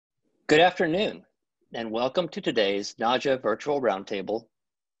Good afternoon, and welcome to today's NAJA Virtual Roundtable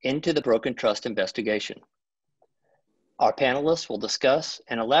into the Broken Trust Investigation. Our panelists will discuss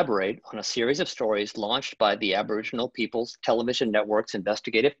and elaborate on a series of stories launched by the Aboriginal Peoples Television Network's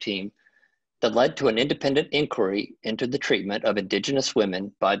investigative team that led to an independent inquiry into the treatment of Indigenous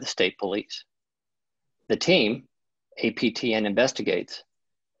women by the state police. The team, APTN Investigates,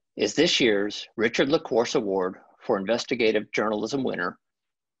 is this year's Richard LaCourse Award for Investigative Journalism winner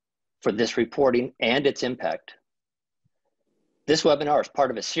for this reporting and its impact. This webinar is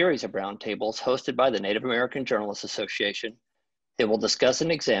part of a series of roundtables hosted by the Native American Journalists Association that will discuss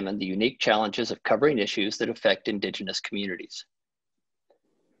and examine the unique challenges of covering issues that affect Indigenous communities.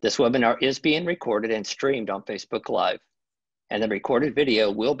 This webinar is being recorded and streamed on Facebook Live, and the recorded video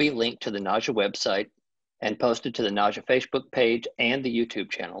will be linked to the NAJA website and posted to the NAJA Facebook page and the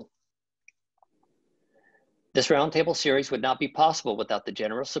YouTube channel. This roundtable series would not be possible without the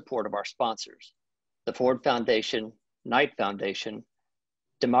generous support of our sponsors, the Ford Foundation, Knight Foundation,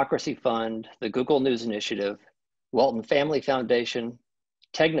 Democracy Fund, the Google News Initiative, Walton Family Foundation,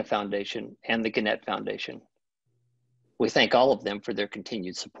 Tegna Foundation, and the Gannett Foundation. We thank all of them for their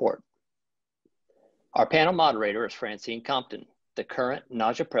continued support. Our panel moderator is Francine Compton, the current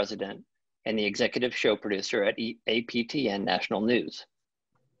NAJA president and the executive show producer at APTN National News.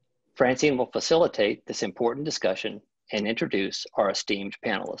 Francine will facilitate this important discussion and introduce our esteemed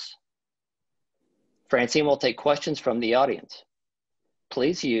panelists. Francine will take questions from the audience.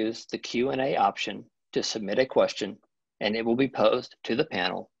 Please use the Q&A option to submit a question, and it will be posed to the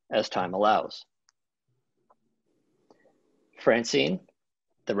panel as time allows. Francine,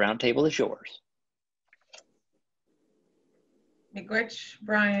 the roundtable is yours. Miigwech,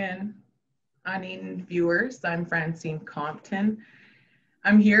 Brian, Anin viewers, I'm Francine Compton.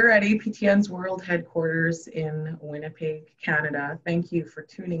 I'm here at APTN's World Headquarters in Winnipeg, Canada. Thank you for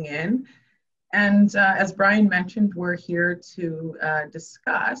tuning in. And as Brian mentioned, we're here to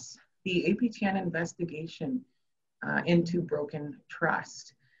discuss the APTN investigation into broken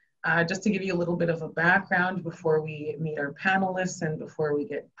trust. Just to give you a little bit of a background before we meet our panelists and before we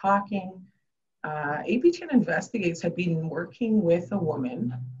get talking, APTN Investigates had been working with a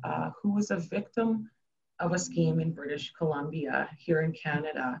woman who was a victim of a scheme in British Columbia here in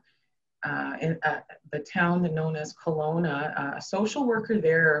Canada. In the town known as Kelowna, a social worker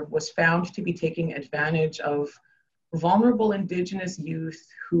there was found to be taking advantage of vulnerable Indigenous youth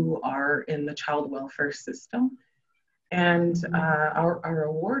who are in the child welfare system. And our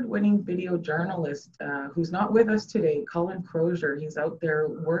award-winning video journalist, who's not with us today, Colin Crozier, he's out there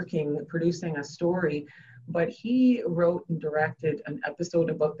working, producing a story, but he wrote and directed an episode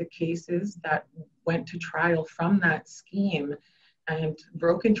about the cases that went to trial from that scheme, and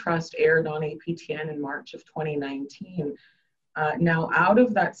Broken Trust aired on APTN in March of 2019. Now, out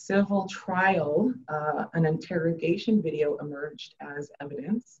of that civil trial, an interrogation video emerged as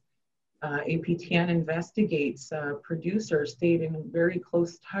evidence. APTN Investigates producer stayed in very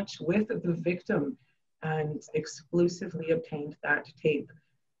close touch with the victim and exclusively obtained that tape.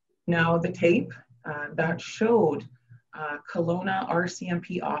 Now, the tape that showed Kelowna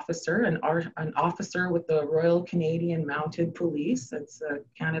RCMP officer, an officer with the Royal Canadian Mounted Police, that's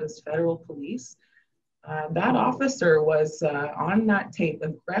Canada's federal police. That officer was on that tape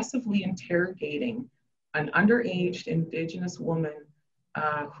aggressively interrogating an underage Indigenous woman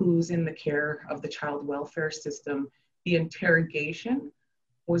who's in the care of the child welfare system. The interrogation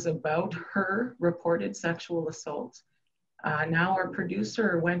was about her reported sexual assault. Now our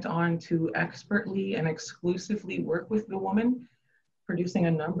producer went on to expertly and exclusively work with the woman, producing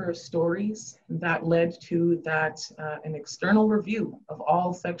a number of stories that led to an external review of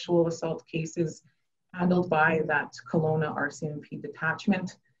all sexual assault cases handled by that Kelowna RCMP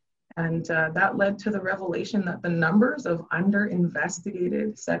detachment. And that led to the revelation that the numbers of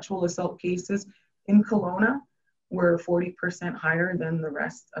under-investigated sexual assault cases in Kelowna were 40% higher than the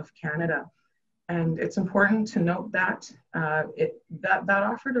rest of Canada. And it's important to note that that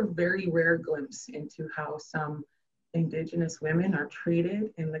offered a very rare glimpse into how some Indigenous women are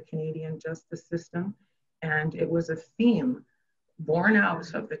treated in the Canadian justice system. And it was a theme born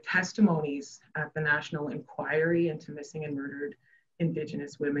out of the testimonies at the National Inquiry into Missing and Murdered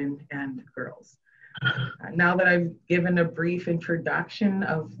Indigenous Women and Girls. Now that I've given a brief introduction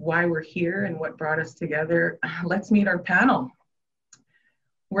of why we're here and what brought us together, let's meet our panel.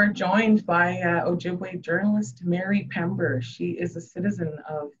 We're joined by Ojibwe journalist Mary Pember. She is a citizen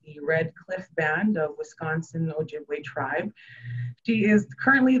of the Red Cliff Band of Wisconsin Ojibwe tribe. She is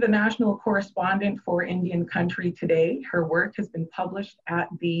currently the national correspondent for Indian Country Today. Her work has been published at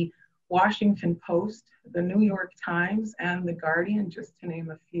the Washington Post, the New York Times, and The Guardian, just to name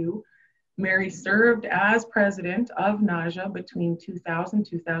a few. Mary served as president of NAJA between 2000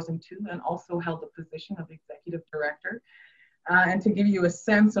 2002 and also held the position of executive director. And to give you a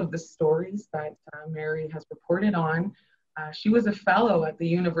sense of the stories that Mary has reported on, she was a fellow at the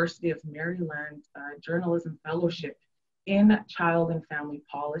University of Maryland Journalism Fellowship in Child and Family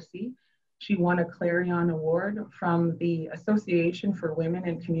Policy. She won a Clarion Award from the Association for Women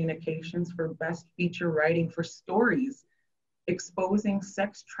in Communications for Best Feature Writing for Stories exposing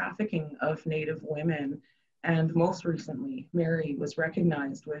sex trafficking of Native women. And most recently, Mary was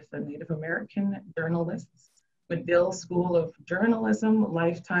recognized with the Native American Journalists Medill School of Journalism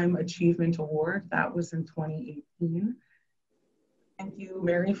Lifetime Achievement Award. That was in 2018. Thank you,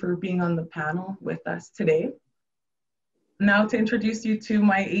 Mary, for being on the panel with us today. Now to introduce you to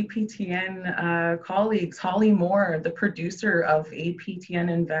my APTN colleagues, Holly Moore, the producer of APTN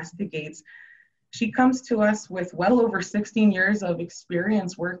Investigates. She comes to us with well over 16 years of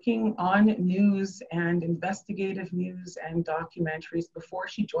experience working on news and investigative news and documentaries before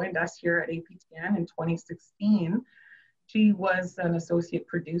she joined us here at APTN in 2016. She was an associate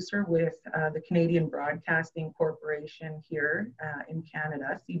producer with the Canadian Broadcasting Corporation here in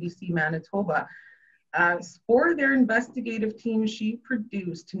Canada, CBC Manitoba. For their investigative team, she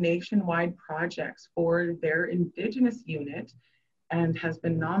produced nationwide projects for their Indigenous unit and has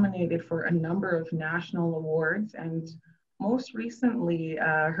been nominated for a number of national awards. And most recently,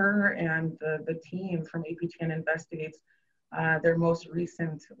 her and the team from APTN Investigates, their most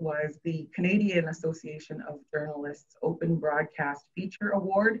recent was the Canadian Association of Journalists Open Broadcast Feature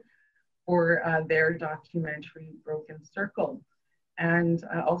Award for their documentary Broken Circle. And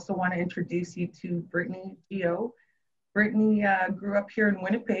I also want to introduce you to Brittany Gio. Brittany grew up here in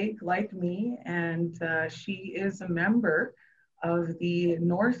Winnipeg, like me, and she is a member of the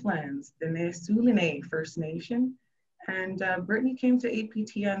Northlands, the Nesuline First Nation. And Brittany came to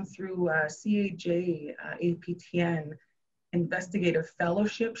APTN through CAJ APTN Investigative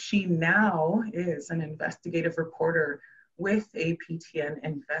Fellowship. She now is an investigative reporter with APTN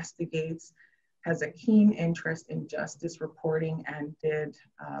Investigates, has a keen interest in justice reporting, and did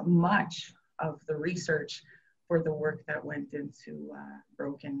much of the research for the work that went into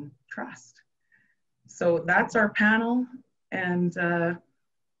Broken Trust. So that's our panel. And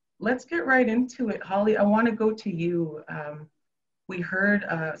let's get right into it. Holly, I want to go to you. We heard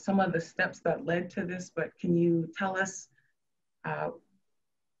some of the steps that led to this, but can you tell us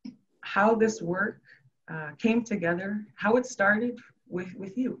how this work came together, how it started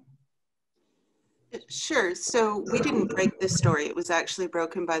with you? Sure. So we didn't break this story. It was actually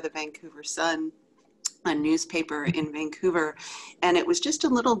broken by the Vancouver Sun, a newspaper in Vancouver. And it was just a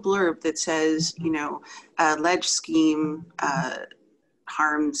little blurb that says, you know, alleged scheme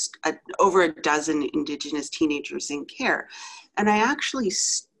harms over a dozen Indigenous teenagers in care. And I actually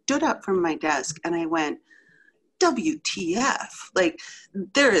stood up from my desk and I went, WTF, like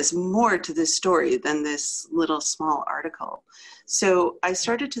there is more to this story than this little small article. So I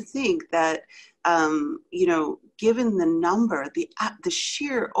started to think that, you know, given the number, the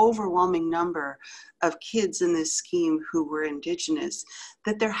sheer overwhelming number of kids in this scheme who were Indigenous,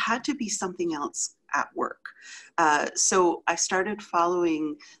 that there had to be something else at work. So I started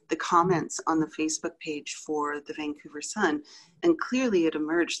following the comments on the Facebook page for the Vancouver Sun, and clearly it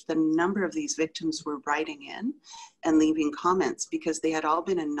emerged the number of these victims were writing in and leaving comments because they had all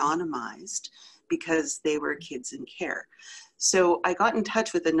been anonymized because they were kids in care. So I got in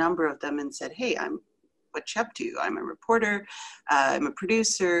touch with a number of them and said, hey, what you up to? I'm a reporter, I'm a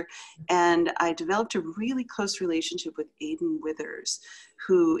producer, and I developed a really close relationship with Aiden Withers,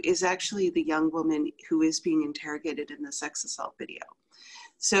 who is actually the young woman who is being interrogated in the sex assault video.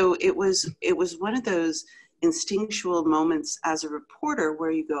 So it was one of those instinctual moments as a reporter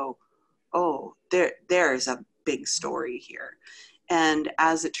where you go, oh, there's a big story here. And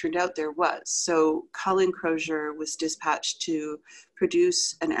as it turned out, there was. So Colin Crozier was dispatched to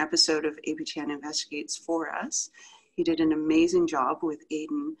produce an episode of APTN Investigates for us. He did an amazing job with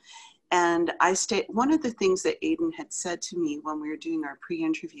Aiden. And one of the things that Aiden had said to me when we were doing our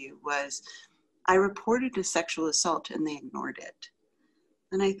pre-interview was, I reported a sexual assault and they ignored it.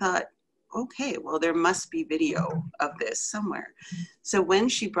 And I thought, okay, well, there must be video of this somewhere. So when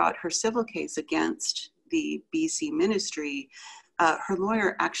she brought her civil case against the BC ministry, her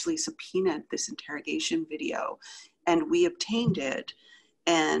lawyer actually subpoenaed this interrogation video, and we obtained it,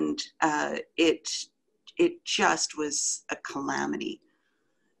 and it just was a calamity.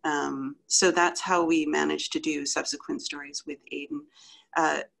 So that's how we managed to do subsequent stories with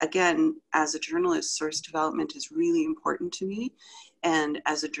Aiden. Again, as a journalist, source development is really important to me, and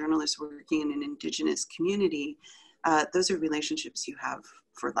as a journalist working in an Indigenous community, those are relationships you have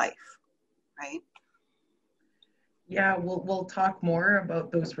for life. right? Yeah, we'll talk more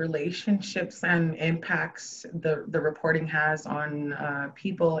about those relationships and impacts the reporting has on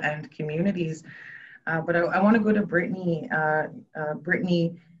people and communities. But I want to go to Brittany.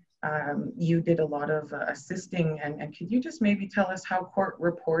 Brittany, you did a lot of assisting, and could you just maybe tell us how court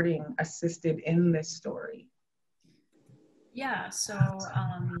reporting assisted in this story? Yeah, so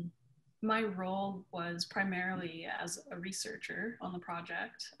my role was primarily as a researcher on the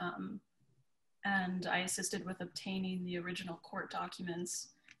project, and I assisted with obtaining the original court documents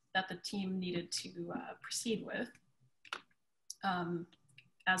that the team needed to proceed with.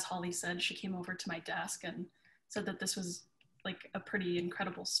 As Holly said, she came over to my desk and said that this was like a pretty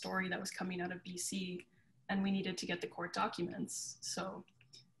incredible story that was coming out of BC, and we needed to get the court documents. So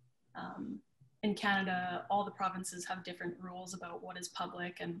in Canada, all the provinces have different rules about what is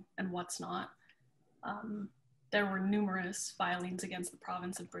public and what's not. There were numerous filings against the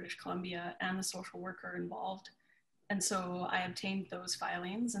province of British Columbia and the social worker involved. And so I obtained those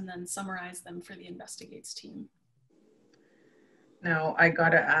filings and then summarized them for the Investigates team. Now, I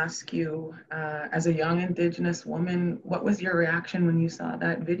gotta ask you, as a young Indigenous woman, what was your reaction when you saw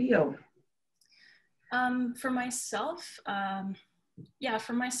that video? For myself,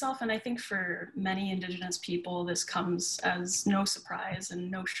 for myself, and I think for many Indigenous people, this comes as no surprise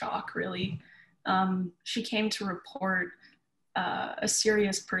and no shock, really. She came to report a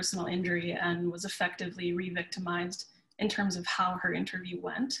serious personal injury and was effectively re-victimized in terms of how her interview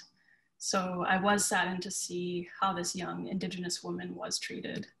went. So I was saddened to see how this young Indigenous woman was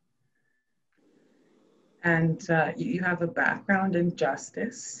treated. And you have a background in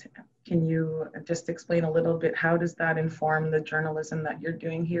justice. Can you just explain a little bit, how does that inform the journalism that you're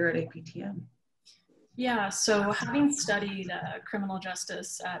doing here at APTN? Yeah, so having studied criminal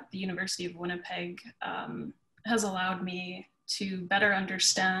justice at the University of Winnipeg has allowed me to better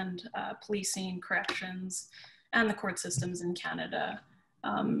understand policing, corrections, and the court systems in Canada.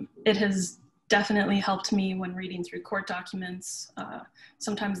 It has definitely helped me when reading through court documents.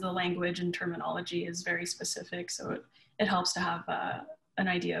 Sometimes the language and terminology is very specific, so it helps to have an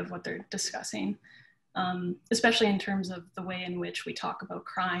idea of what they're discussing, especially in terms of the way in which we talk about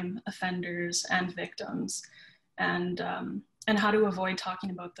crime, offenders, and victims, and how to avoid talking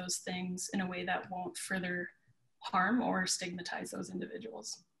about those things in a way that won't further harm or stigmatize those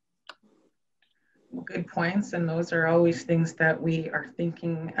individuals. Good points, and those are always things that we are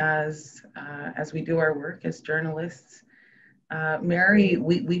thinking as we do our work as journalists. Mary,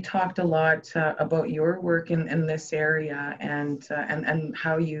 we talked a lot about your work in this area and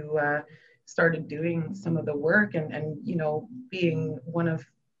how you started doing some of the work and you know, being one of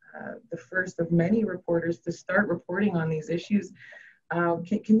the first of many reporters to start reporting on these issues.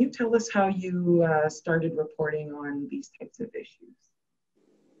 Can you tell us how you started reporting on these types of issues?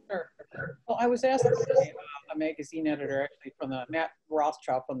 Sure. Well, I was asked by a magazine editor, actually from the Matt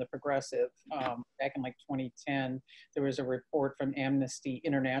Rothschild from the Progressive, back in like 2010. There was a report from Amnesty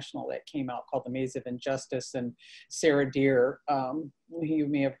International that came out called The Maze of Injustice, and Sarah Deer, who you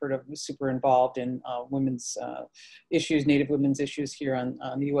may have heard of, was super involved in women's issues, Native women's issues here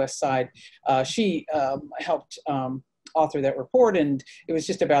on the US side. She helped author that report, and it was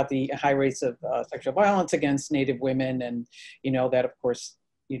just about the high rates of sexual violence against Native women, and you know that, of course,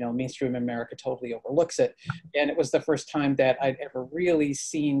 you know, mainstream America totally overlooks it. And it was the first time that I'd ever really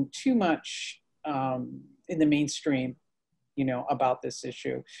seen too much in the mainstream, you know, about this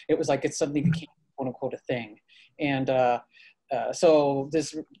issue. It was like it suddenly became, quote unquote, a thing. And so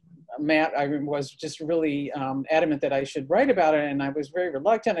this, Matt, I was just really adamant that I should write about it. And I was very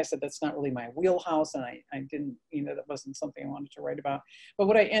reluctant. I said, that's not really my wheelhouse. And I didn't, you know, that wasn't something I wanted to write about. But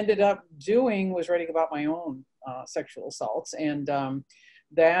what I ended up doing was writing about my own sexual assaults. And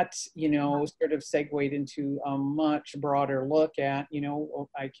that, you know, sort of segued into a much broader look at, you know,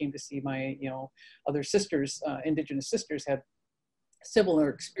 I came to see my, you know, other sisters, Indigenous sisters had similar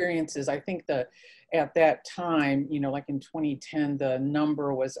experiences. I think that at that time, you know, like in 2010, the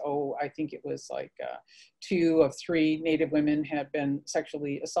number was, I think it was like 2 of 3 Native women had been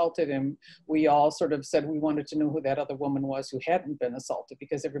sexually assaulted. And we all sort of said we wanted to know who that other woman was who hadn't been assaulted,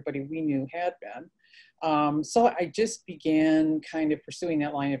 because everybody we knew had been. So I just began kind of pursuing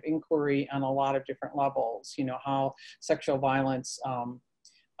that line of inquiry on a lot of different levels, you know, how sexual violence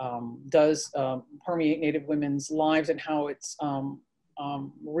does permeate Native women's lives, and how it's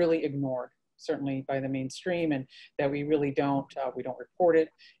really ignored, certainly by the mainstream, and that we really don't report it.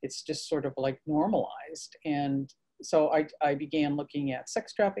 It's just sort of like normalized. And so I began looking at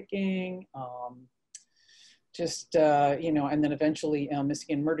sex trafficking, just, you know, and then eventually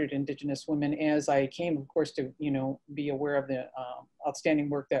missing and murdered Indigenous women, as I came, of course, to, you know, be aware of the outstanding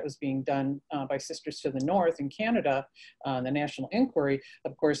work that was being done by Sisters to the North in Canada, the National Inquiry.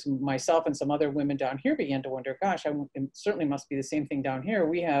 Of course, myself and some other women down here began to wonder, gosh, it certainly must be the same thing down here.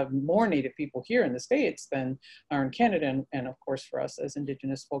 We have more Native people here in the States than are in Canada. And of course, for us as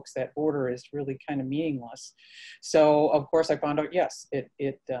Indigenous folks, that border is really kind of meaningless. So, of course, I found out, yes, it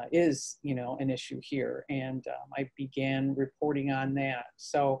is, you know, an issue here. And I began reporting on that.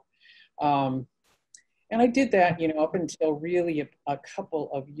 So, and I did that, you know, up until really a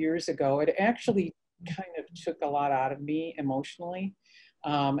couple of years ago. It actually kind of took a lot out of me emotionally.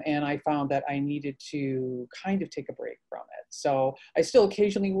 And I found that I needed to kind of take a break from it. So I still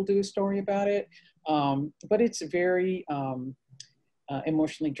occasionally will do a story about it, but it's very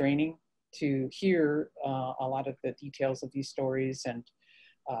emotionally draining to hear a lot of the details of these stories. And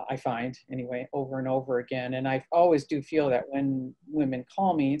I find, anyway, over and over again. And I always do feel that when women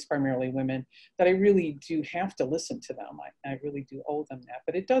call me, it's primarily women, that I really do have to listen to them. I really do owe them that.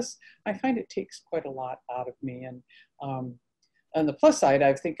 But it does, I find it takes quite a lot out of me. And on the plus side,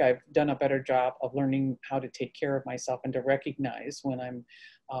 I think I've done a better job of learning how to take care of myself and to recognize when I'm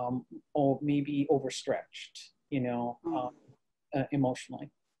maybe overstretched, you know, emotionally.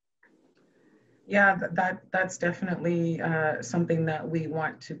 Yeah, that's definitely something that we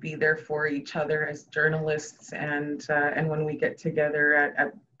want to be there for each other as journalists, and when we get together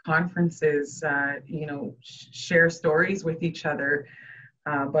at conferences, you know, share stories with each other,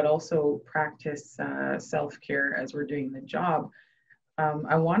 but also practice self-care as we're doing the job.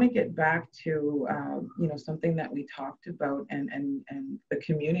 I want to get back to you know, something that we talked about, and the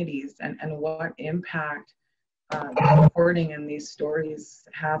communities and what impact reporting and these stories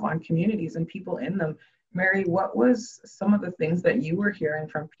have on communities and people in them. Mary, what was some of the things that you were hearing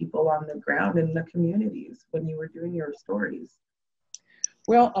from people on the ground in the communities when you were doing your stories?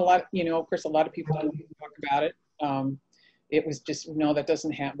 Well, a lot, you know, of course, a lot of people don't talk about it. It was just, no, that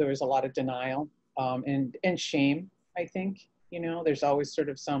doesn't happen. There was a lot of denial and shame, I think. You know, there's always sort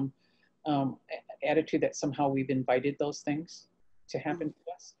of some attitude that somehow we've invited those things to happen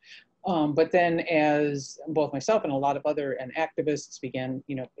to us. But then as both myself and a lot of other activists began,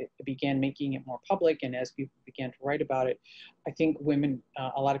 you know, began making it more public, and as people began to write about it, I think women,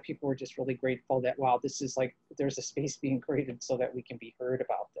 a lot of people were just really grateful that, wow, this is like, there's a space being created so that we can be heard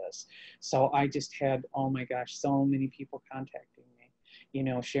about this. So I just had, oh my gosh, so many people contacting me, you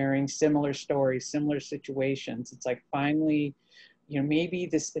know, sharing similar stories, similar situations. It's like, finally, you know, maybe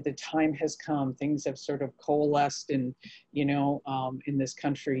the time has come. Things have sort of coalesced, and you know, in this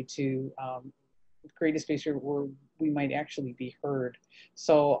country to create a space where we might actually be heard.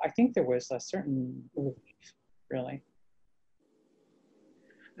 So I think there was a certain relief, really.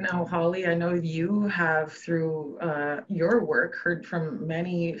 Now, Holly, I know you have, through your work, heard from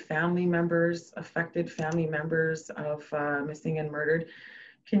many family members, affected family members of missing and murdered.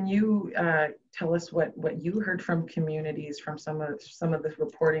 Can you tell us what you heard from communities, from some of the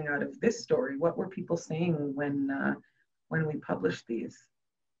reporting out of this story? What were people saying when we published these?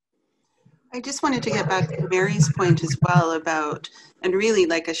 I just wanted to get back to Mary's point as well about, and really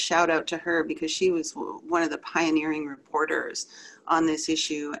like a shout out to her, because she was one of the pioneering reporters on this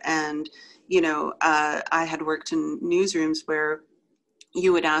issue. And, you know, I had worked in newsrooms where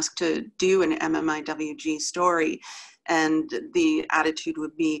you would ask to do an MMIWG story, and the attitude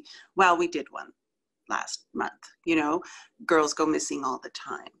would be, well, we did one last month, you know, girls go missing all the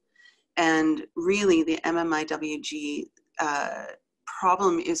time. And really the MMIWG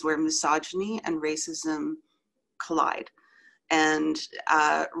problem is where misogyny and racism collide. And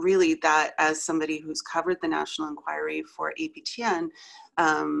really that, as somebody who's covered the National Inquiry for APTN,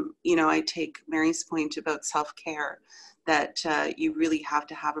 you know, I take Mary's point about self-care, that you really have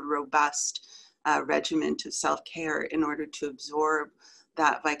to have a robust regimen of self-care in order to absorb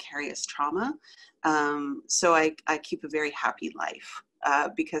that vicarious trauma. So I keep a very happy life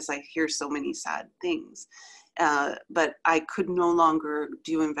because I hear so many sad things. But I could no longer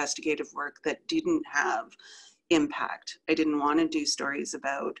do investigative work that didn't have impact. I didn't want to do stories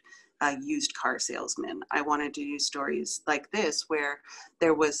about used car salesmen. I wanted to do stories like this, where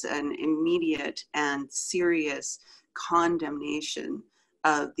there was an immediate and serious condemnation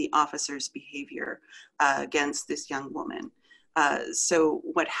of the officer's behavior against this young woman. So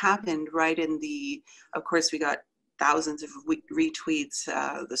what happened right in the, of course, we got thousands of retweets.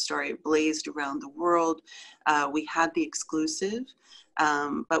 The story blazed around the world. We had the exclusive,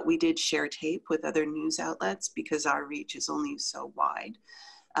 but we did share tape with other news outlets because our reach is only so wide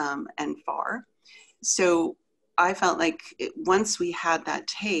and far. So I felt like once we had that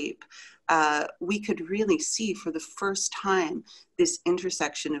tape, we could really see for the first time this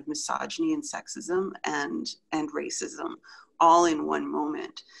intersection of misogyny and sexism and racism all in one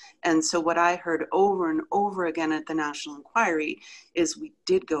moment. And so what I heard over and over again at the National Inquiry is we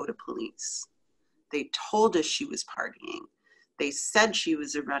did go to police. They told us she was partying. They said she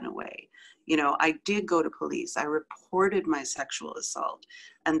was a runaway. You know, I did go to police. I reported my sexual assault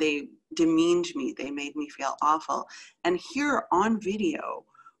and they demeaned me. They made me feel awful. And here on video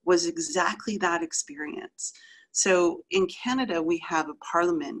was exactly that experience. So in Canada, we have a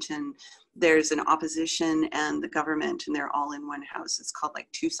parliament and there's an opposition and the government, and they're all in one house. It's called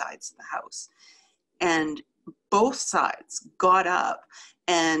like two sides of the house. And both sides got up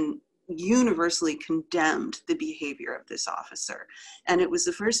and universally condemned the behavior of this officer. And it was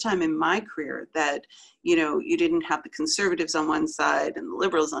the first time in my career that, you know, you didn't have the conservatives on one side and the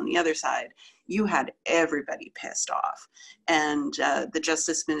liberals on the other side. You had everybody pissed off. And the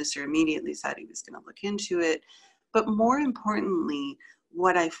justice minister immediately said he was going to look into it. But more importantly,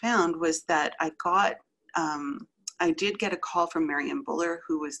 what I found was that I did get a call from Marianne Buller,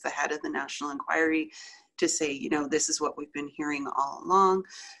 who was the head of the National Inquiry, to say, you know, this is what we've been hearing all along.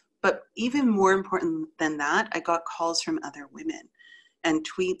 But even more important than that, I got calls from other women and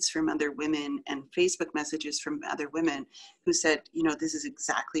tweets from other women and Facebook messages from other women who said, you know, this is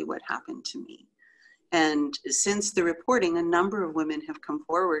exactly what happened to me. And since the reporting, a number of women have come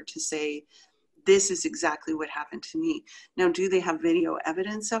forward to say, this is exactly what happened to me. Now, do they have video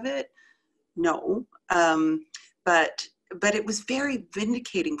evidence of it? No, but it was very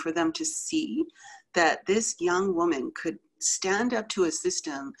vindicating for them to see that this young woman could stand up to a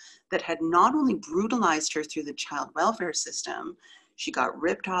system that had not only brutalized her through the child welfare system. She got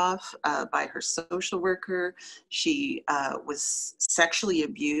ripped off by her social worker. She was sexually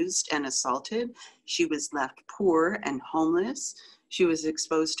abused and assaulted. She was left poor and homeless. She was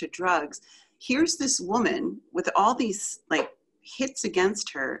exposed to drugs. Here's this woman with all these like hits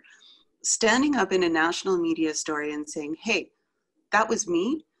against her, standing up in a national media story and saying, hey, that was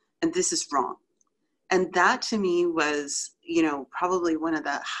me and this is wrong. And that to me was, you know, probably one of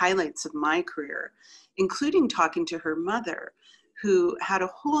the highlights of my career, including talking to her mother, who had a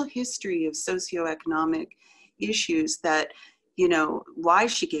whole history of socioeconomic issues that, you know, why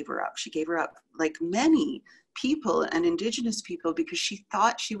she gave her up. She gave her up like many people and Indigenous people because she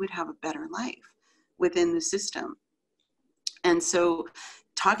thought she would have a better life within the system. And so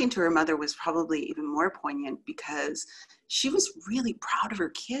talking to her mother was probably even more poignant because she was really proud of her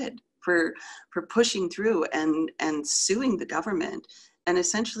kid for pushing through and suing the government and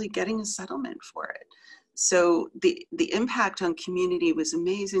essentially getting a settlement for it. So the impact on community was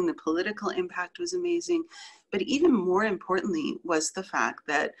amazing. The political impact was amazing. But even more importantly was the fact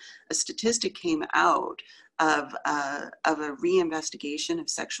that a statistic came out of a reinvestigation of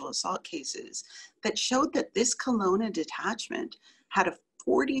sexual assault cases that showed that this Kelowna detachment had a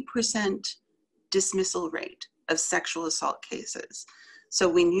 40% dismissal rate of sexual assault cases. So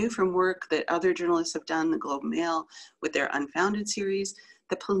we knew from work that other journalists have done, the Globe and Mail with their Unfounded series,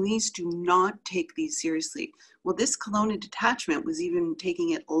 the police do not take these seriously. Well, this Kelowna detachment was even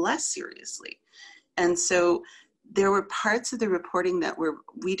taking it less seriously. And so there were parts of the reporting that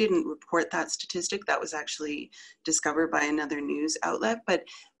we didn't report that statistic. That was actually discovered by another news outlet, but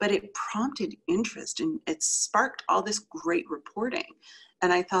it prompted interest and it sparked all this great reporting.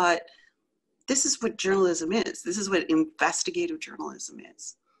 And I thought, this is what journalism is. This is what investigative journalism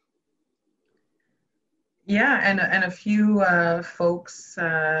is. Yeah, and a few folks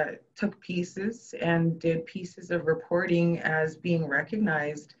took pieces and did pieces of reporting as being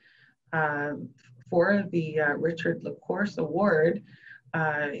recognized for the Richard LaCourse Award.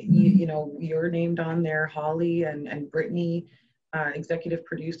 You know, you're named on there, Holly and Brittany, executive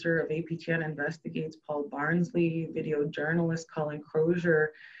producer of APTN Investigates, Paul Barnsley, video journalist Colin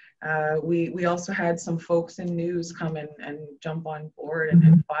Crozier. We also had some folks in news come and jump on board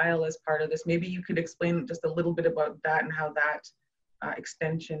and file as part of this. Maybe you could explain just a little bit about that and how that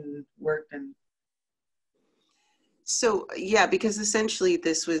extension worked. And so, yeah, because essentially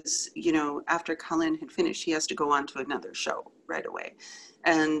this was, you know, after Colin had finished, he has to go on to another show right away.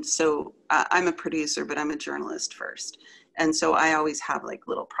 And so I'm a producer, but I'm a journalist first. And so I always have like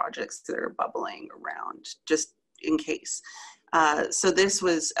little projects that are bubbling around just in case. So this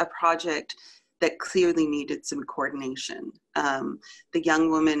was a project that clearly needed some coordination. The young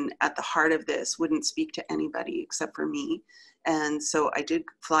woman at the heart of this wouldn't speak to anybody except for me. And so I did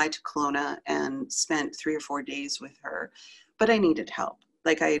fly to Kelowna and spent 3 or 4 days with her, but I needed help.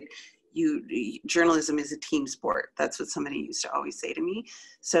 Like journalism is a team sport. That's what somebody used to always say to me.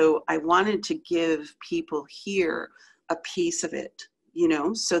 So I wanted to give people here a piece of it you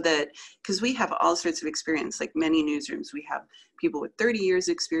know, so that, because we have all sorts of experience, like many newsrooms, we have people with 30 years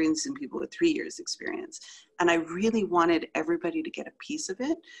experience and people with 3 years experience. And I really wanted everybody to get a piece of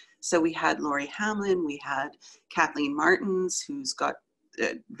it. So we had Lori Hamlin, we had Kathleen Martins, who's got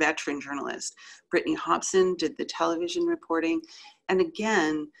a veteran journalist. Brittany Hobson did the television reporting. And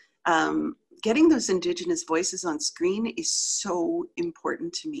again, getting those Indigenous voices on screen is so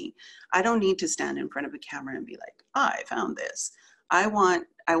important to me. I don't need to stand in front of a camera and be like, I found this. I want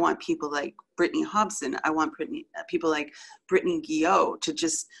people like Brittany Hobson. I want people like Brittany Guillot to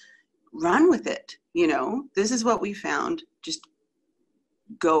just run with it. You know, this is what we found. Just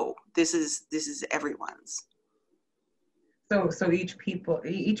go. This is everyone's. So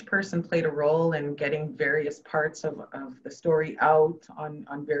each person played a role in getting various parts of the story out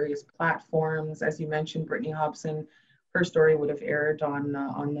on various platforms. As you mentioned, Brittany Hobson, her story would have aired on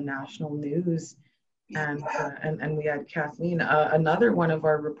the national news. And we had Kathleen, another one of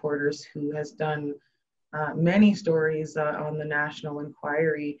our reporters who has done many stories on the National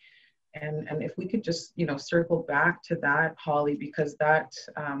Inquiry. And if we could just, you know, circle back to that, Holly, because that's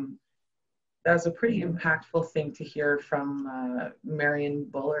a pretty impactful thing to hear from Marion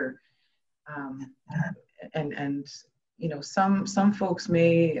Buller. And you know, some folks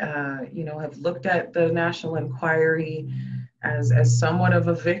may, you know, have looked at the National Inquiry as somewhat of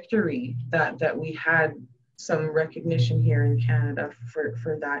a victory that we had some recognition here in Canada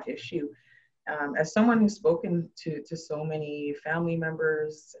for that issue. As someone who's spoken to so many family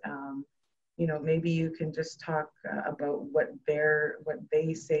members, you know, maybe you can just talk about what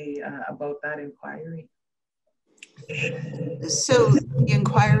they say about that inquiry. So the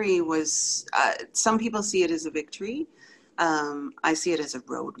inquiry was, some people see it as a victory. I see it as a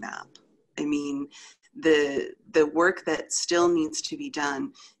roadmap. I mean, the work that still needs to be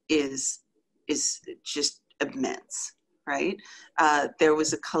done is just immense, right? There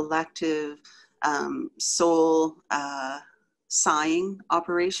was a collective soul sighing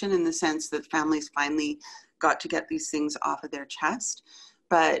operation in the sense that families finally got to get these things off of their chest.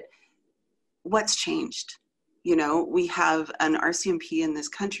 But what's changed? You know, we have an RCMP in this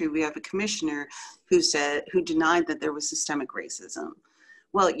country, we have a commissioner who denied that there was systemic racism.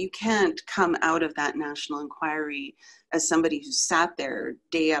 Well, you can't come out of that national inquiry as somebody who sat there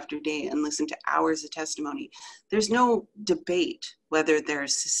day after day and listened to hours of testimony. There's no debate whether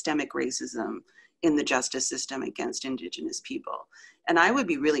there's systemic racism in the justice system against Indigenous people. And I would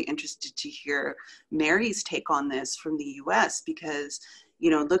be really interested to hear Mary's take on this from the US, because,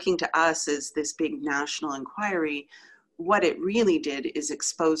 you know, looking to us as this big national inquiry, what it really did is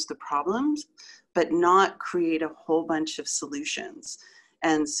expose the problems, but not create a whole bunch of solutions.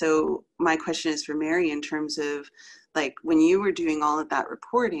 And so my question is for Mary, in terms of, like, when you were doing all of that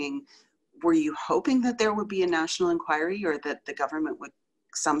reporting, were you hoping that there would be a national inquiry or that the government would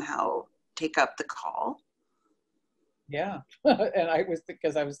somehow take up the call? Yeah, and I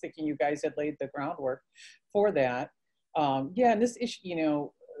was thinking you guys had laid the groundwork for that. Yeah, and this issue, you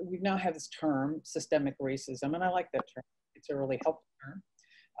know, we now have this term, systemic racism, and I like that term. It's a really helpful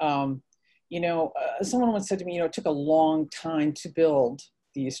term. You know, someone once said to me, you know, it took a long time to build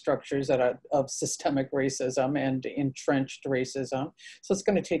these structures of systemic racism and entrenched racism. So it's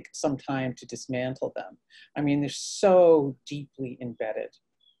going to take some time to dismantle them. I mean, they're so deeply embedded.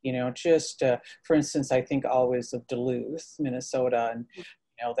 You know, just for instance, I think always of Duluth, Minnesota, and, you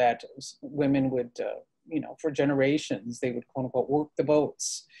know, that women would, you know, for generations, they would quote unquote work the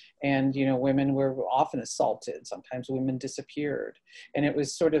boats. And, you know, women were often assaulted. Sometimes women disappeared. And it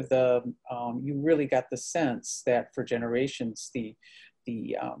was sort of you really got the sense that for generations, the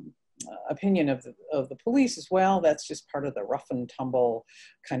opinion of the police as well, that's just part of the rough and tumble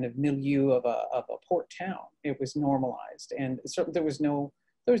kind of milieu of a port town. It was normalized. And so there was no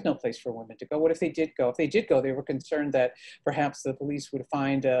place for women to go. What if they did go? If they did go, they were concerned that perhaps the police would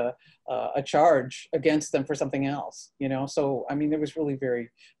find a charge against them for something else, you know? So, I mean, there was really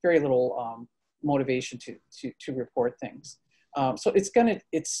very, very little motivation to report things. So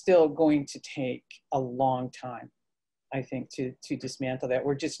it's still going to take a long time, I think, to dismantle that.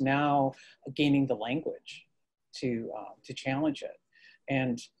 We're just now gaining the language to challenge it.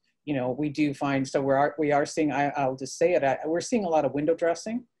 And, you know, we do find, so we are seeing, I'll just say it, we're seeing a lot of window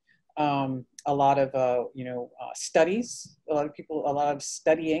dressing, a lot of, you know, studies, a lot of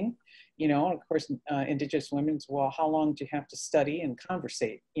studying, you know, and of course, Indigenous women's, well, how long do you have to study and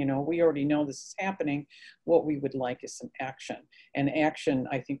conversate? You know, we already know this is happening. What we would like is some action. And action,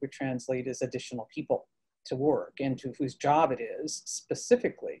 I think, would translate as additional people to work and to whose job it is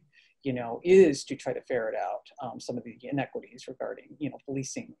specifically you know, is to try to ferret out some of the inequities regarding, you know,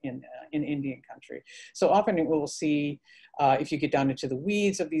 policing in Indian country. So often we'll see, if you get down into the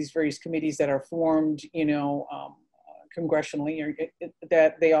weeds of these various committees that are formed, you know, congressionally, or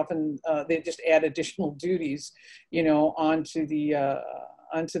that they often, they just add additional duties, you know, onto the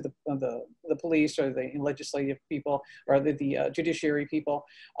police or the legislative people or the judiciary people.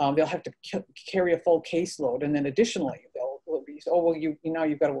 They'll have to carry a full caseload, and then additionally they'll be, oh well, you know,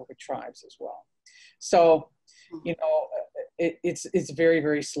 you've got to work with tribes as well. So, you know, it's very,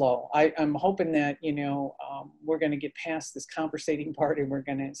 very slow. I'm hoping that, you know, we're going to get past this conversating part, and we're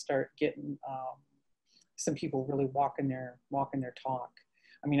going to start getting some people really walking their talk.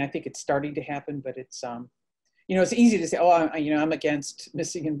 I mean, I think it's starting to happen, but it's you know, it's easy to say, oh, you know, I'm against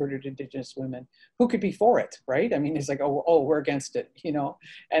missing and murdered Indigenous women. Who could be for it, right? I mean, it's like, oh, we're against it, you know,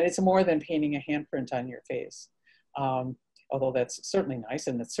 and it's more than painting a handprint on your face. Although that's certainly nice,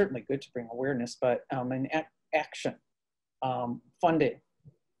 and it's certainly good to bring awareness, but in action, funding,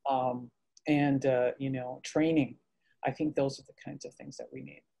 and, you know, training. I think those are the kinds of things that we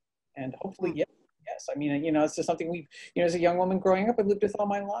need. And hopefully, yes. I mean, you know, it's just something we've, you know, as a young woman growing up, I lived with all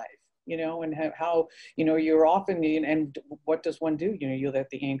my life. You know, and how, you know, you're often, and what does one do? You know, you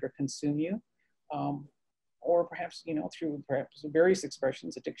let the anger consume you, or perhaps, you know, through perhaps various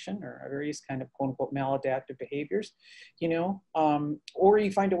expressions, addiction or various kind of quote unquote maladaptive behaviors, you know, or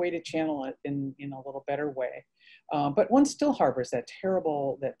you find a way to channel it in a little better way. But one still harbors that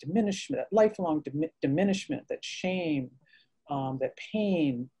terrible, that diminishment, that lifelong diminishment, that shame, that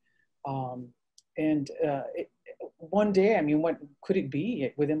pain, one day, I mean, what could it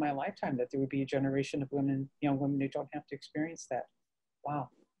be within my lifetime that there would be a generation of women, young women who don't have to experience that? Wow,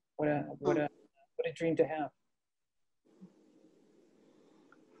 what a dream to have.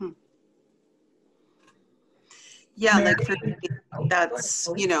 Yeah, like for me, that's,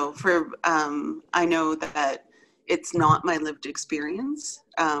 you know, for I know that it's not my lived experience,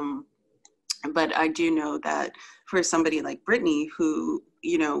 but I do know that for somebody like Brittany, who,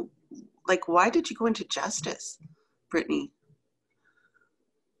 you know, like, why did you go into justice, Brittany?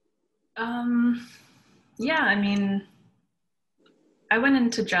 Yeah, I mean, I went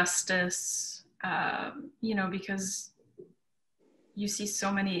into justice, you know, because you see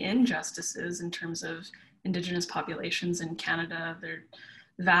so many injustices in terms of Indigenous populations in Canada. They're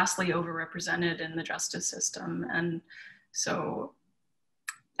vastly overrepresented in the justice system. And so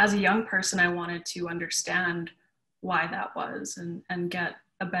as a young person, I wanted to understand why that was, and get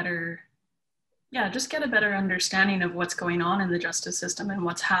a better, just get a better understanding of what's going on in the justice system and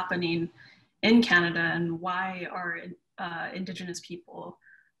what's happening in Canada, and why are Indigenous people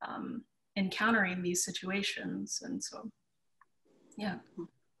encountering these situations. And so, yeah.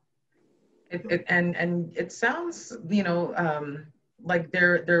 And it sounds, you know, like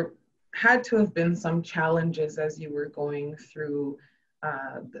there had to have been some challenges as you were going through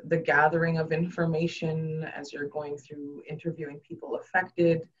the gathering of information, as you're going through interviewing people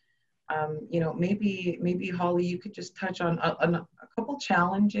affected. You know, maybe Holly, you could just touch on a couple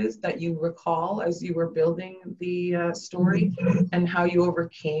challenges that you recall as you were building the story, and how you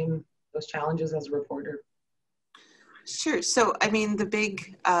overcame those challenges as a reporter. Sure. So, I mean, the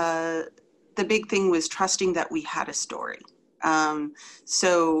big thing was trusting that we had a story.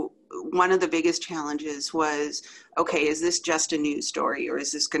 So one of the biggest challenges was, okay, is this just a news story, or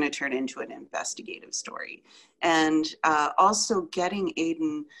is this going to turn into an investigative story? And also getting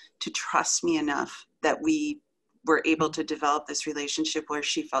Aiden to trust me enough that we were able to develop this relationship where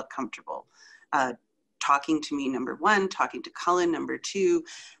she felt comfortable talking to me, number one, talking to Cullen, number two,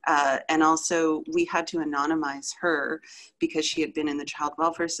 and also we had to anonymize her because she had been in the child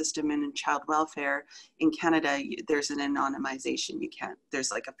welfare system, and in child welfare in Canada, there's an anonymization. You can't, there's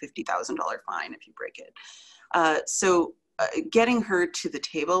like a $50,000 fine if you break it. So getting her to the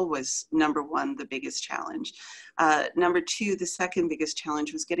table was, number one, the biggest challenge. Number two, the second biggest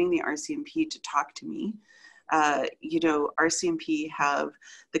challenge was getting the RCMP to talk to me. You know, RCMP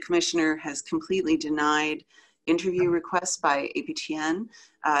the commissioner has completely denied interview requests by APTN.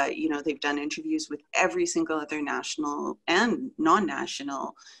 You know, they've done interviews with every single other national and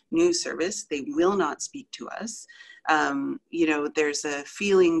non-national news service. They will not speak to us. You know, there's a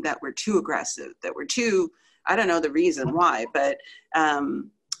feeling that we're too aggressive, that we're too, I don't know the reason why, but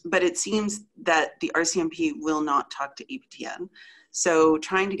it seems that the RCMP will not talk to APTN. So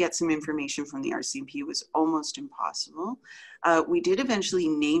trying to get some information from the RCMP was almost impossible. We did eventually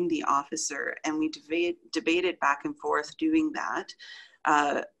name the officer, and we debated back and forth doing that.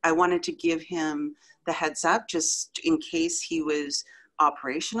 I wanted to give him the heads up just in case he was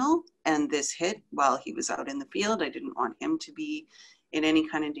operational and this hit while he was out in the field. I didn't want him to be in any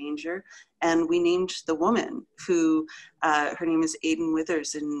kind of danger. And we named the woman who, her name is Aiden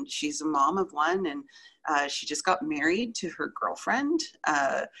Withers, and she's a mom of one, and she just got married to her girlfriend.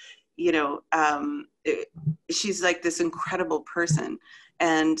 She's like this incredible person.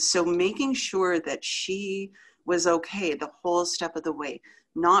 And so making sure that she was okay the whole step of the way,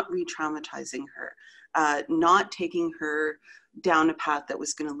 not re-traumatizing her, not taking her down a path that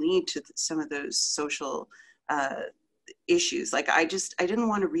was going to lead to some of those social issues. Like I didn't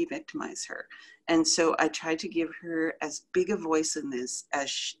want to re-victimize her. And so I tried to give her as big a voice in this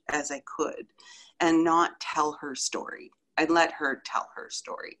as I could, and not tell her story. I'd let her tell her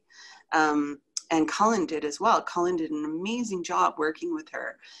story. And Cullen did as well. Cullen did an amazing job working with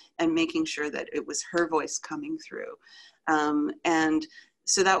her and making sure that it was her voice coming through. And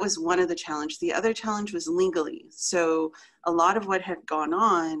so that was one of the challenges. The other challenge was legally. So a lot of what had gone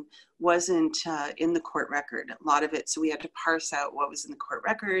on wasn't in the court record, a lot of it. So we had to parse out what was in the court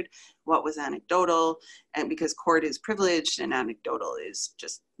record, what was anecdotal, and because court is privileged and anecdotal is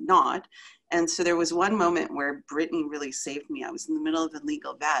just not. And so there was one moment where Brittany really saved me. I was in the middle of a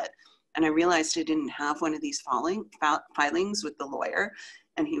legal vet, and I realized I didn't have one of these filings with the lawyer.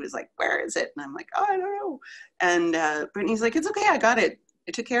 And he was like, where is it? And I'm like, oh, I don't know. And Brittany's like, it's okay, I got it.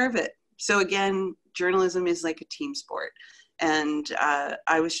 I took care of it. So again, journalism is like a team sport. And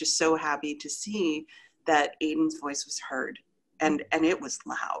I was just so happy to see that Aiden's voice was heard, and it was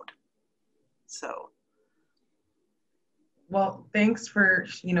loud. So. Well, thanks for,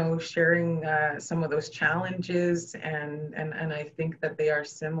 sharing some of those challenges, and I think that they are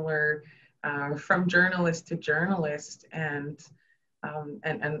similar from journalist to journalist, and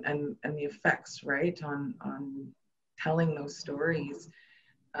the effects, right, on telling those stories.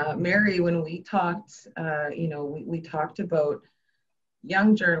 Mary, when we talked, we talked about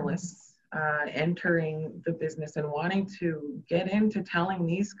young journalists entering the business and wanting to get into telling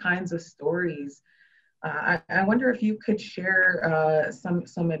these kinds of stories. I wonder if you could share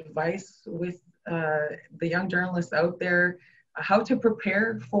some advice with the young journalists out there, how to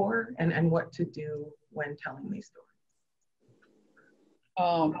prepare for and what to do when telling these stories.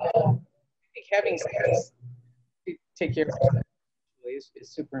 I think having space to take care of it is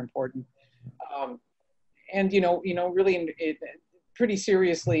super important. And really pretty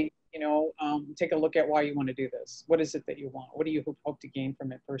seriously, take a look at why you want to do this. What is it that you want? What do you hope to gain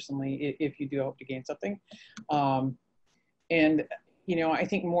from it personally, if you do hope to gain something? And I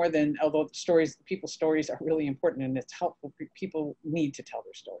think more than, although people's stories are really important and it's helpful, people need to tell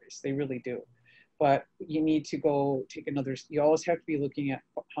their stories. They really do. But you need to go take another, you always have to be looking at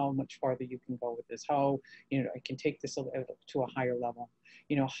how much farther you can go with this, how, I can take this to a higher level.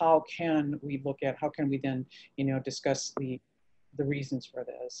 How can we then, discuss the reasons for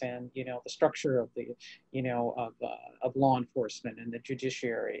this, and the structure of the of law enforcement and the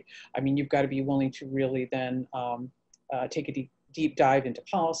judiciary. I mean, you've got to be willing to really then take a deep dive into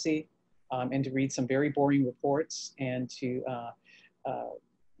policy, and to read some very boring reports, and to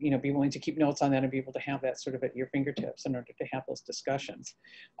be willing to keep notes on that and be able to have that sort of at your fingertips in order to have those discussions.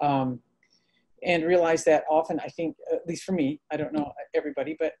 And realize that often, I think, at least for me, I don't know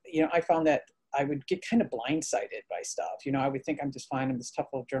everybody, but I found that I would get kind of blindsided by stuff. I would think I'm just fine, I'm this tough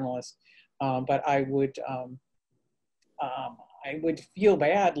little journalist, but I would feel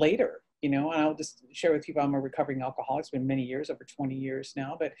bad later, and I'll just share with people, I'm a recovering alcoholic. It's been many years, over 20 years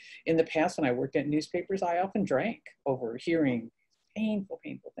now, but in the past when I worked at newspapers, I often drank over hearing painful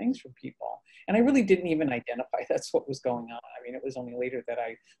things from people. And I really didn't even identify that's what was going on. I mean, it was only later that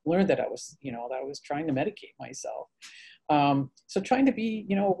I learned that I was, that I was trying to medicate myself. So trying to be,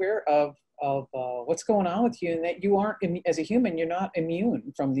 aware of what's going on with you, and that you aren't, as a human, you're not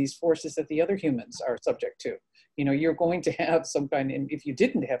immune from these forces that the other humans are subject to. You're going to have some kind, and if you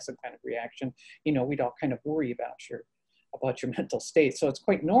didn't have some kind of reaction, we'd all kind of worry about your mental state. So it's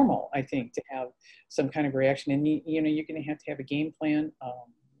quite normal, I think, to have some kind of reaction. And you're going to have a game plan,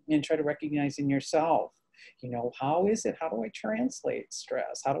 and try to recognize in yourself, how is it? How do I translate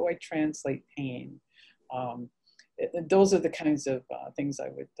stress? How do I translate pain? Those are the kinds of things I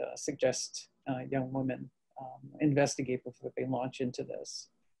would suggest young women investigate before they launch into this.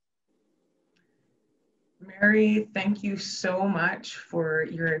 Mary, thank you so much for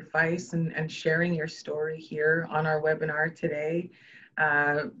your advice and sharing your story here on our webinar today.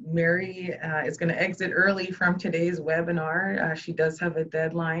 Mary is going to exit early from today's webinar. She does have a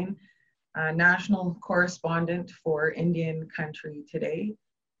deadline. National correspondent for Indian Country Today.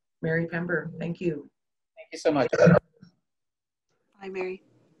 Mary Pember, thank you. Thank you so much. Bye, Mary.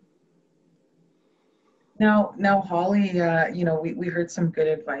 Now, Holly, you know, we heard some good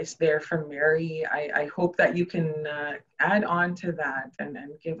advice there from Mary. I hope that you can add on to that and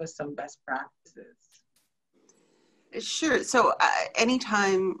give us some best practices. Sure. So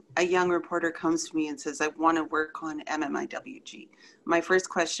anytime a young reporter comes to me and says, I want to work on MMIWG, my first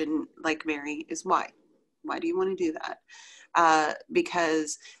question, like Mary, is why? Why do you want to do that?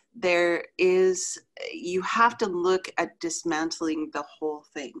 Because you have to look at dismantling the whole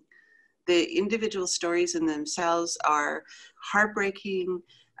thing. The individual stories in themselves are heartbreaking,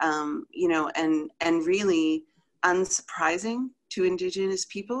 you know, and really unsurprising to Indigenous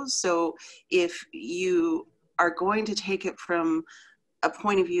peoples. So if you are going to take it from a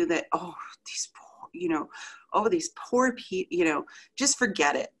point of view that, oh, these poor, you know, oh, these poor people, you know, just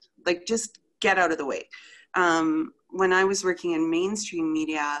forget it. Like, just get out of the way. When I was working in mainstream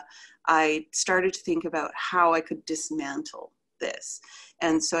media, I started to think about how I could dismantle this.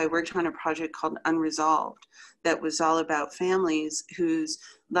 And so I worked on a project called Unresolved that was all about families whose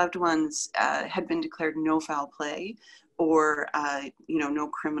loved ones had been declared no foul play or, you know, no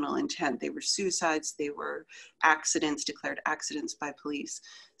criminal intent. They were suicides, they were accidents, declared accidents by police.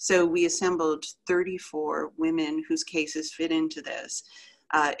 So we assembled 34 women whose cases fit into this,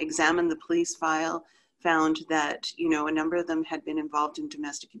 examined the police file, found that, you know, a number of them had been involved in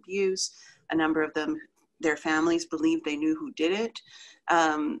domestic abuse, a number of them, their families believed they knew who did it.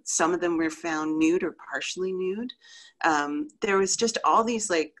 Some of them were found nude or partially nude. There was just all these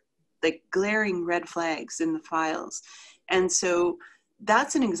like glaring red flags in the files. And so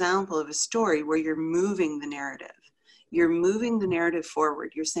that's an example of a story where you're moving the narrative. You're moving the narrative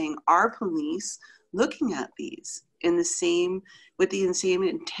forward. You're saying, are police looking at these with the same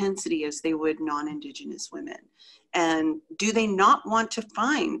intensity as they would non-Indigenous women? And do they not want to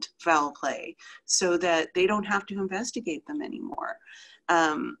find foul play so that they don't have to investigate them anymore?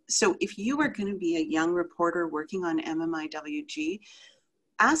 So if you are going to be a young reporter working on MMIWG,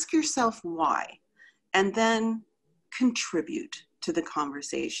 ask yourself why, and then contribute to the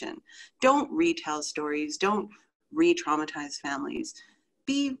conversation. Don't retell stories. Don't re-traumatize families.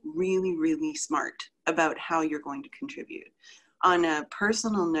 Be really, really smart about how you're going to contribute. On a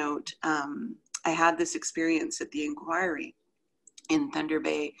personal note, I had this experience at the inquiry in Thunder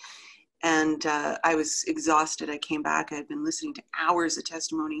Bay, and I was exhausted. I came back. I had been listening to hours of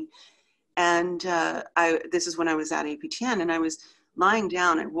testimony, and this is when I was at APTN, and I was lying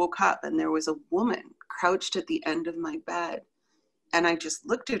down. I woke up, and there was a woman crouched at the end of my bed, and I just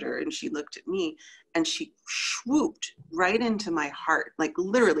looked at her, and she looked at me, and she swooped right into my heart, like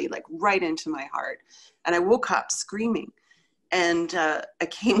literally, like right into my heart, and I woke up screaming. And I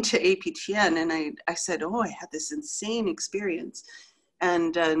came to APTN and I said, oh, I had this insane experience.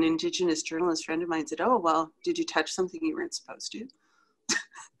 And an Indigenous journalist friend of mine said, oh, well, did you touch something you weren't supposed to?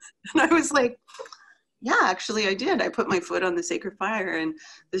 And I was like, yeah, actually I did. I put my foot on the sacred fire. And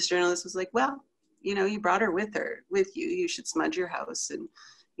this journalist was like, well, you know, you brought her with you. You should smudge your house and,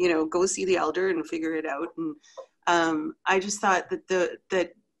 you know, go see the elder and figure it out. And I just thought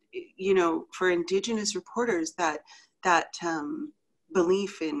that you know, for Indigenous reporters, that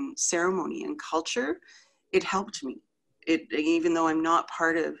belief in ceremony and culture, it helped me. Even though I'm not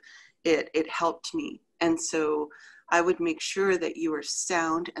part of it, it helped me. And so I would make sure that you are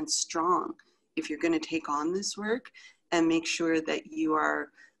sound and strong if you're going to take on this work, and make sure that you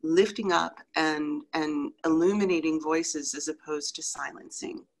are lifting up and illuminating voices as opposed to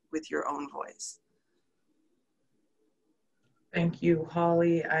silencing with your own voice. Thank you,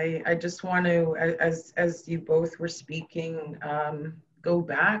 Holly. I just want to, as you both were speaking, go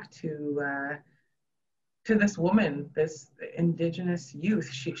back to this woman, this Indigenous youth.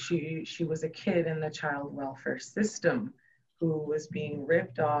 She was a kid in the child welfare system who was being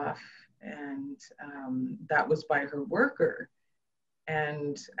ripped off, and that was by her worker.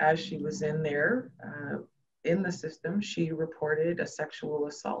 And as she was in there, in the system, she reported a sexual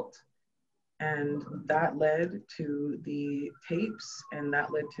assault. And that led to the tapes, and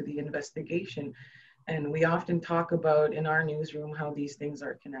that led to the investigation. And we often talk about in our newsroom how these things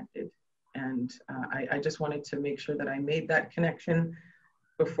are connected. And I just wanted to make sure that I made that connection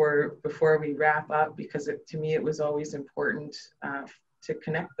before we wrap up, because to me it was always important to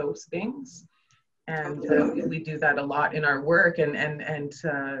connect those things. And we do that a lot in our work. And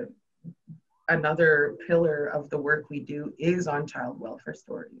another pillar of the work we do is on child welfare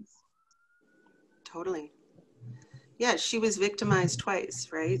stories. Totally. Yeah, she was victimized twice,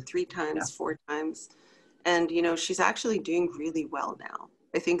 right? 3 times, yeah. 4 times. And, you know, she's actually doing really well now.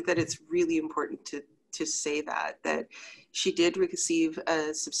 I think that it's really important to say that she did receive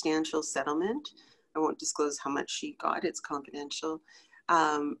a substantial settlement. I won't disclose how much she got, it's confidential.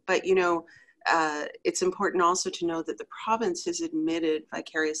 But, you know, it's important also to know that the province has admitted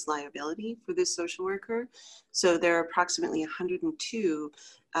vicarious liability for this social worker. So there are approximately 102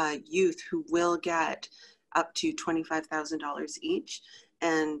 youth who will get up to $25,000 each.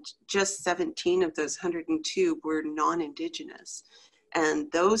 And just 17 of those 102 were non-Indigenous.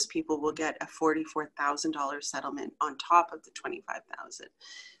 And those people will get a $44,000 settlement on top of the $25,000.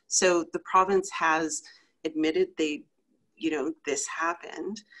 So the province has admitted this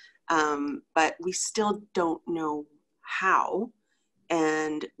happened, but we still don't know how,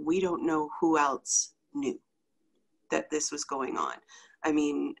 and we don't know who else knew that this was going on. I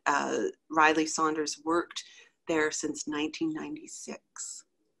mean, Riley Saunders worked there since 1996.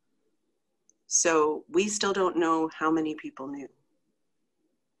 So we still don't know how many people knew.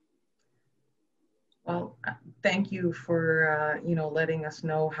 Well, thank you for letting us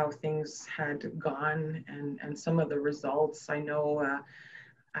know how things had gone and some of the results. I know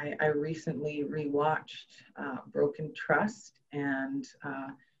I recently rewatched Broken Trust, and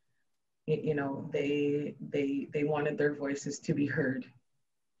they wanted their voices to be heard,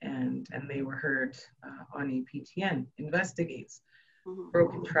 and they were heard on APTN Investigates.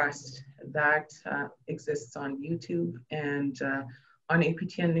 Broken Trust, that exists on YouTube and on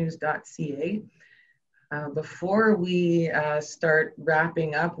aptnnews.ca. Before we start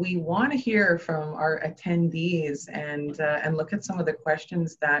wrapping up, we want to hear from our attendees and look at some of the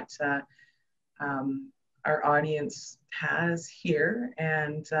questions that our audience has here.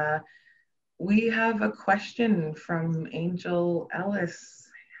 And we have a question from Angel Ellis.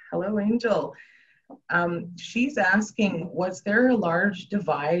 Hello, Angel. She's asking, was there a large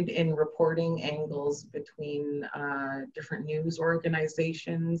divide in reporting angles between different news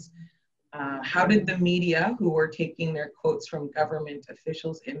organizations? How did the media, who were taking their quotes from government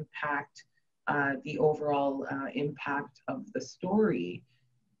officials, impact the overall impact of the story?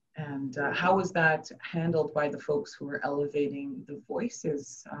 And how was that handled by the folks who were elevating the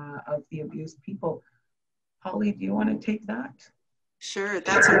voices of the abused people? Holly, do you want to take that? Sure,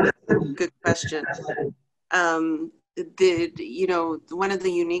 that's a really good question. One of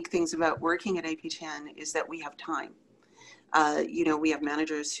the unique things about working at APTN is that we have time. We have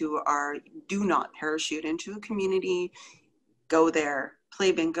managers who do not parachute into a community, go there,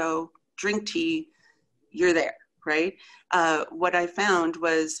 play bingo, drink tea, you're there, right? What I found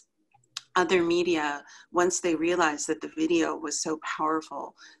was other media, once they realized that the video was so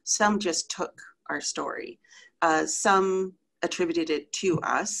powerful, some just took our story. Some attributed it to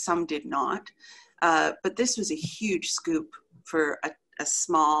us, some did not. But this was a huge scoop for a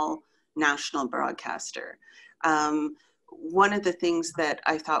small national broadcaster. One of the things that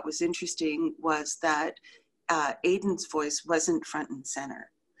I thought was interesting was that Aiden's voice wasn't front and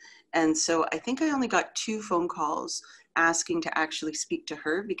center. And so I think I only got 2 phone calls asking to actually speak to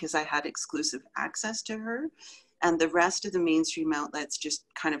her because I had exclusive access to her. And the rest of the mainstream outlets just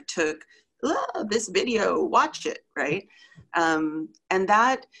kind of took, this video, watch it, right? And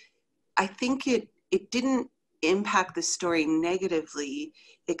that, I think it didn't impact the story negatively,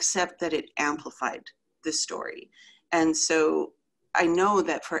 except that it amplified the story. And so I know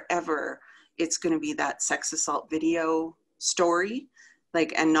that forever it's going to be that sex assault video story,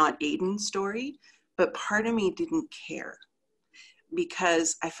 and not Aiden's story. But part of me didn't care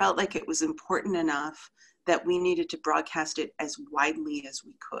because I felt like it was important enough that we needed to broadcast it as widely as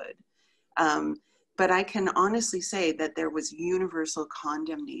we could. But I can honestly say that there was universal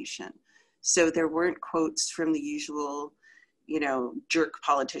condemnation. So there weren't quotes from the usual, jerk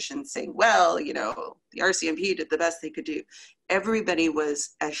politicians saying, well, the RCMP did the best they could do. Everybody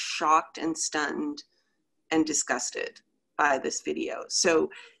was as shocked and stunned and disgusted by this video. So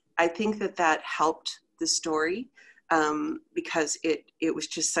I think that helped the story because it was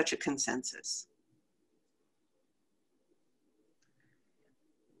just such a consensus.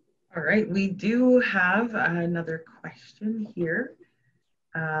 All right, we do have another question here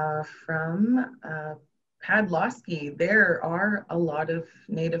from Padlosky. There are a lot of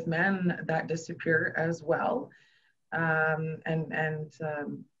Native men that disappear as well. And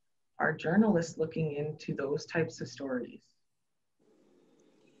are journalists looking into those types of stories?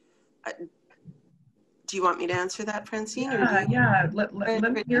 Do you want me to answer that, Francine?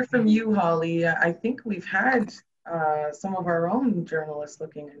 Let me hear from you, Holly. I think we've had some of our own journalists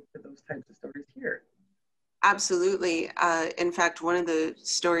looking into those types of stories here. Absolutely. In fact, one of the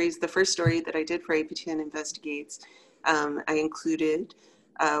stories, the first story that I did for APTN Investigates, I included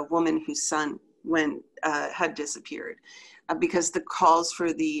a woman whose son had disappeared because the calls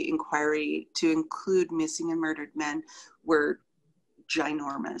for the inquiry to include missing and murdered men were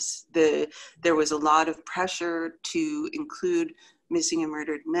ginormous. There was a lot of pressure to include missing and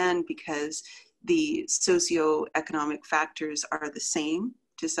murdered men because the socioeconomic factors are the same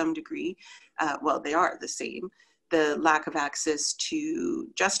to some degree. Well, they are the same. The lack of access to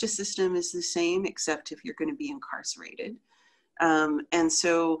justice system is the same, except if you're going to be incarcerated. And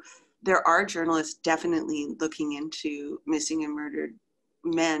so there are journalists definitely looking into missing and murdered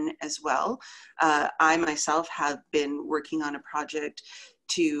men as well. I myself have been working on a project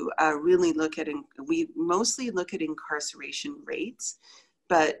to really look at, we mostly look at incarceration rates,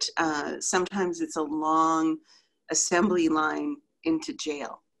 but sometimes it's a long assembly line into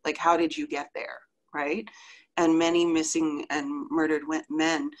jail. Like, how did you get there, right? And many missing and murdered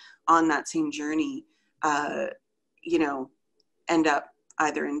men on that same journey, you know, end up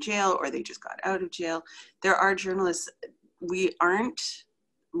either in jail or they just got out of jail. There are journalists, we aren't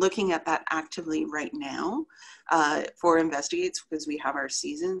looking at that actively right now for Investigates because we have our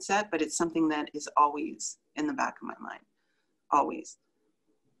season set, but it's something that is always in the back of my mind, always.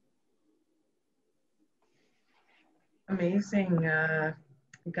 Amazing.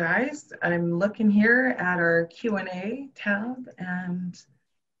 Guys, I'm looking here at our Q&A tab, and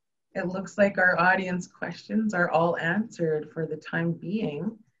it looks like our audience questions are all answered for the time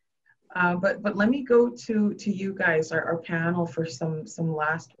being. But let me go to you guys, our panel, for some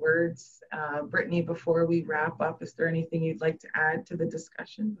last words. Brittany, before we wrap up, is there anything you'd like to add to the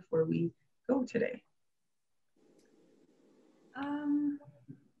discussion before we go today? I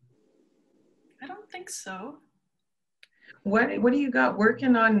don't think so. What do you got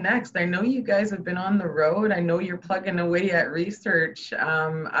working on next? I know you guys have been on the road. I know you're plugging away at research.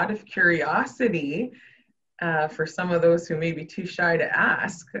 Out of curiosity, for some of those who may be too shy to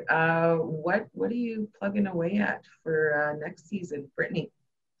ask, what are you plugging away at for next season, Brittany?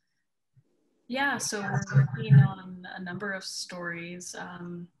 Yeah, so we're working on a number of stories. I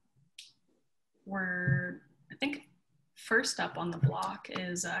think first up on the block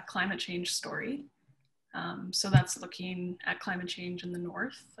is a climate change story. So that's looking at climate change in the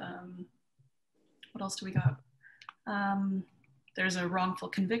north. What else do we got? There's a wrongful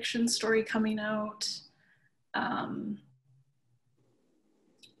conviction story coming out.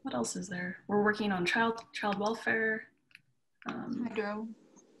 What else is there? We're working on child welfare. Hydro.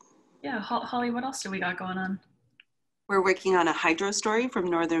 Yeah, Holly, what else do we got going on? We're working on a hydro story from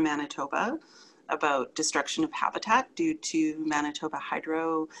northern Manitoba about destruction of habitat due to Manitoba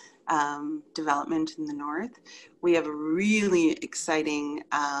hydro development in the north. We have a really exciting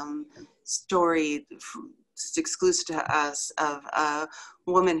story exclusive to us of a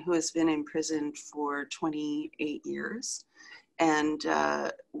woman who has been imprisoned for 28 years. And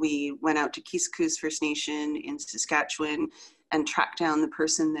we went out to Kiskous First Nation in Saskatchewan and tracked down the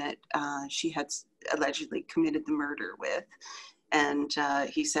person that she had allegedly committed the murder with. And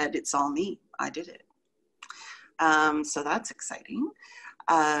he said, "It's all me, I did it." So that's exciting.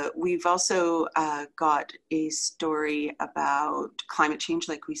 We've also got a story about climate change,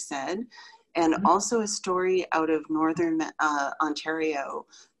 like we said, and also a story out of northern Ontario,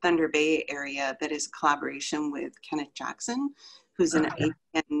 Thunder Bay area, that is a collaboration with Kenneth Jackson, who's an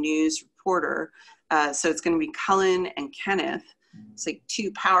APTN news reporter. So it's going to be Cullen and Kenneth. It's like two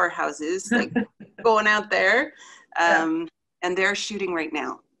powerhouses like going out there. And they're shooting right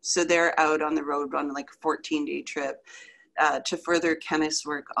now. So they're out on the road on like a 14-day trip to further Kenneth's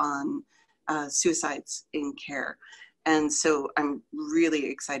work on suicides in care. And so I'm really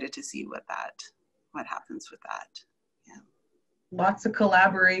excited to see what happens with that. Yeah. Lots of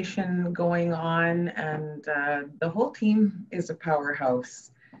collaboration going on, and the whole team is a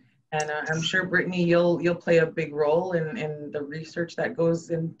powerhouse. And I'm sure, Brittany, you'll play a big role in the research that goes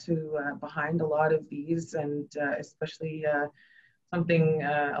into behind a lot of these, and especially something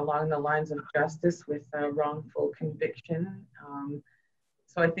along the lines of justice with wrongful conviction.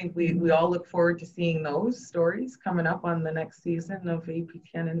 So I think we all look forward to seeing those stories coming up on the next season of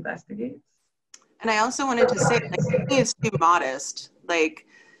APTN Investigates. And I also wanted to say, like, Brittany is too modest. Like,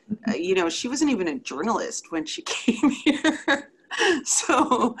 you know, she wasn't even a journalist when she came here.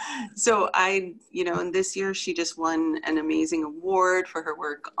 So I, you know, and this year she just won an amazing award for her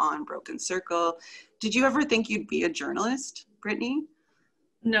work on Broken Circle. Did you ever think you'd be a journalist, Brittany?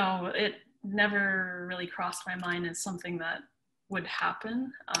 No, it never really crossed my mind as something that would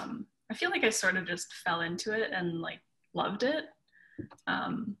happen. I feel like I sort of just fell into it and like loved it.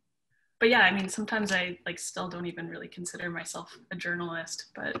 But yeah, I mean, sometimes I like still don't even really consider myself a journalist,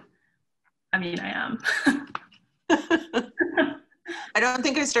 but I mean, I am. I don't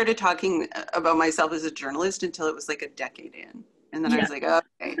think I started talking about myself as a journalist until it was like a decade in. And then I was like,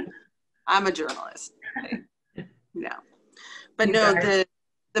 okay, I'm a journalist. Okay. Yeah. But no,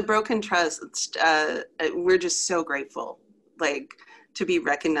 the Broken Trust, we're just so grateful like to be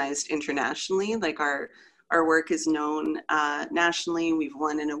recognized internationally. Like our work is known nationally. We've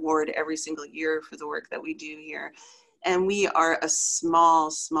won an award every single year for the work that we do here. And we are a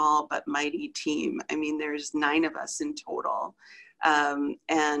small but mighty team. I mean, there's 9 of us in total.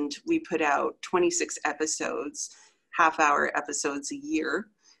 And we put out 26 episodes, half-hour episodes a year.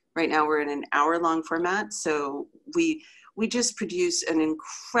 Right now we're in an hour-long format. So we just produce an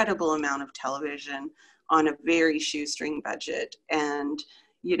incredible amount of television on a very shoestring budget. And,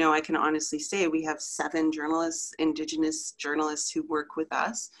 you know, I can honestly say we have 7 journalists, Indigenous journalists who work with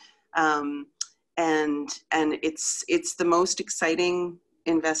us. And it's the most exciting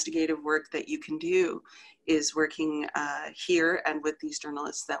investigative work that you can do, is working here and with these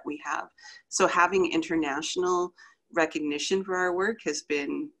journalists that we have. So having international recognition for our work has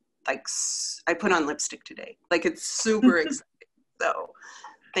been like, I put on lipstick today. Like, it's super exciting. So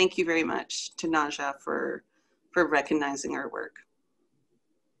thank you very much to NAJA for recognizing our work.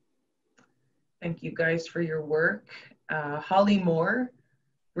 Thank you guys for your work. Holly Moore,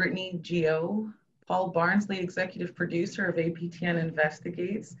 Brittany Gio, Paul Barnsley, executive producer of APTN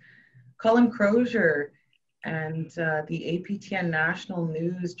Investigates, Colin Crozier, and the APTN National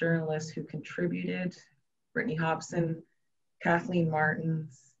News journalists who contributed, Brittany Hobson, Kathleen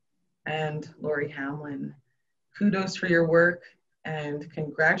Martins, and Lori Hamlin. Kudos for your work, and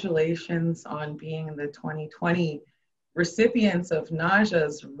congratulations on being the 2020 recipients of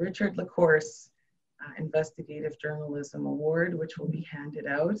NAJA's Richard LaCourse Investigative Journalism Award, which will be handed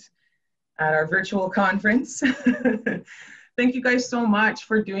out at our virtual conference. Thank you guys so much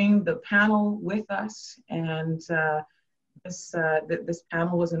for doing the panel with us. And this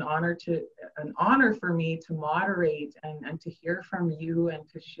panel was an honor for me to moderate and to hear from you and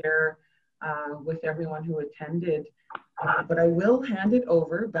to share with everyone who attended. But I will hand it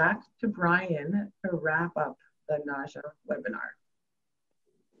over back to Brian to wrap up the NAJA webinar.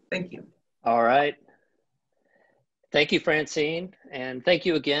 Thank you. All right. Thank you, Francine, and thank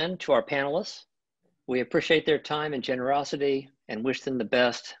you again to our panelists. We appreciate their time and generosity and wish them the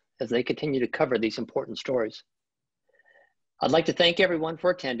best as they continue to cover these important stories. I'd like to thank everyone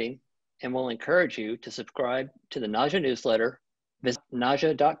for attending, and we'll encourage you to subscribe to the NAJA newsletter, visit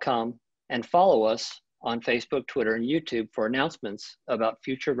naja.com, and follow us on Facebook, Twitter, and YouTube for announcements about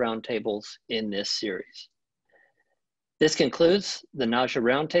future roundtables in this series. This concludes the NAJA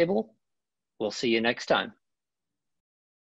Roundtable. We'll see you next time.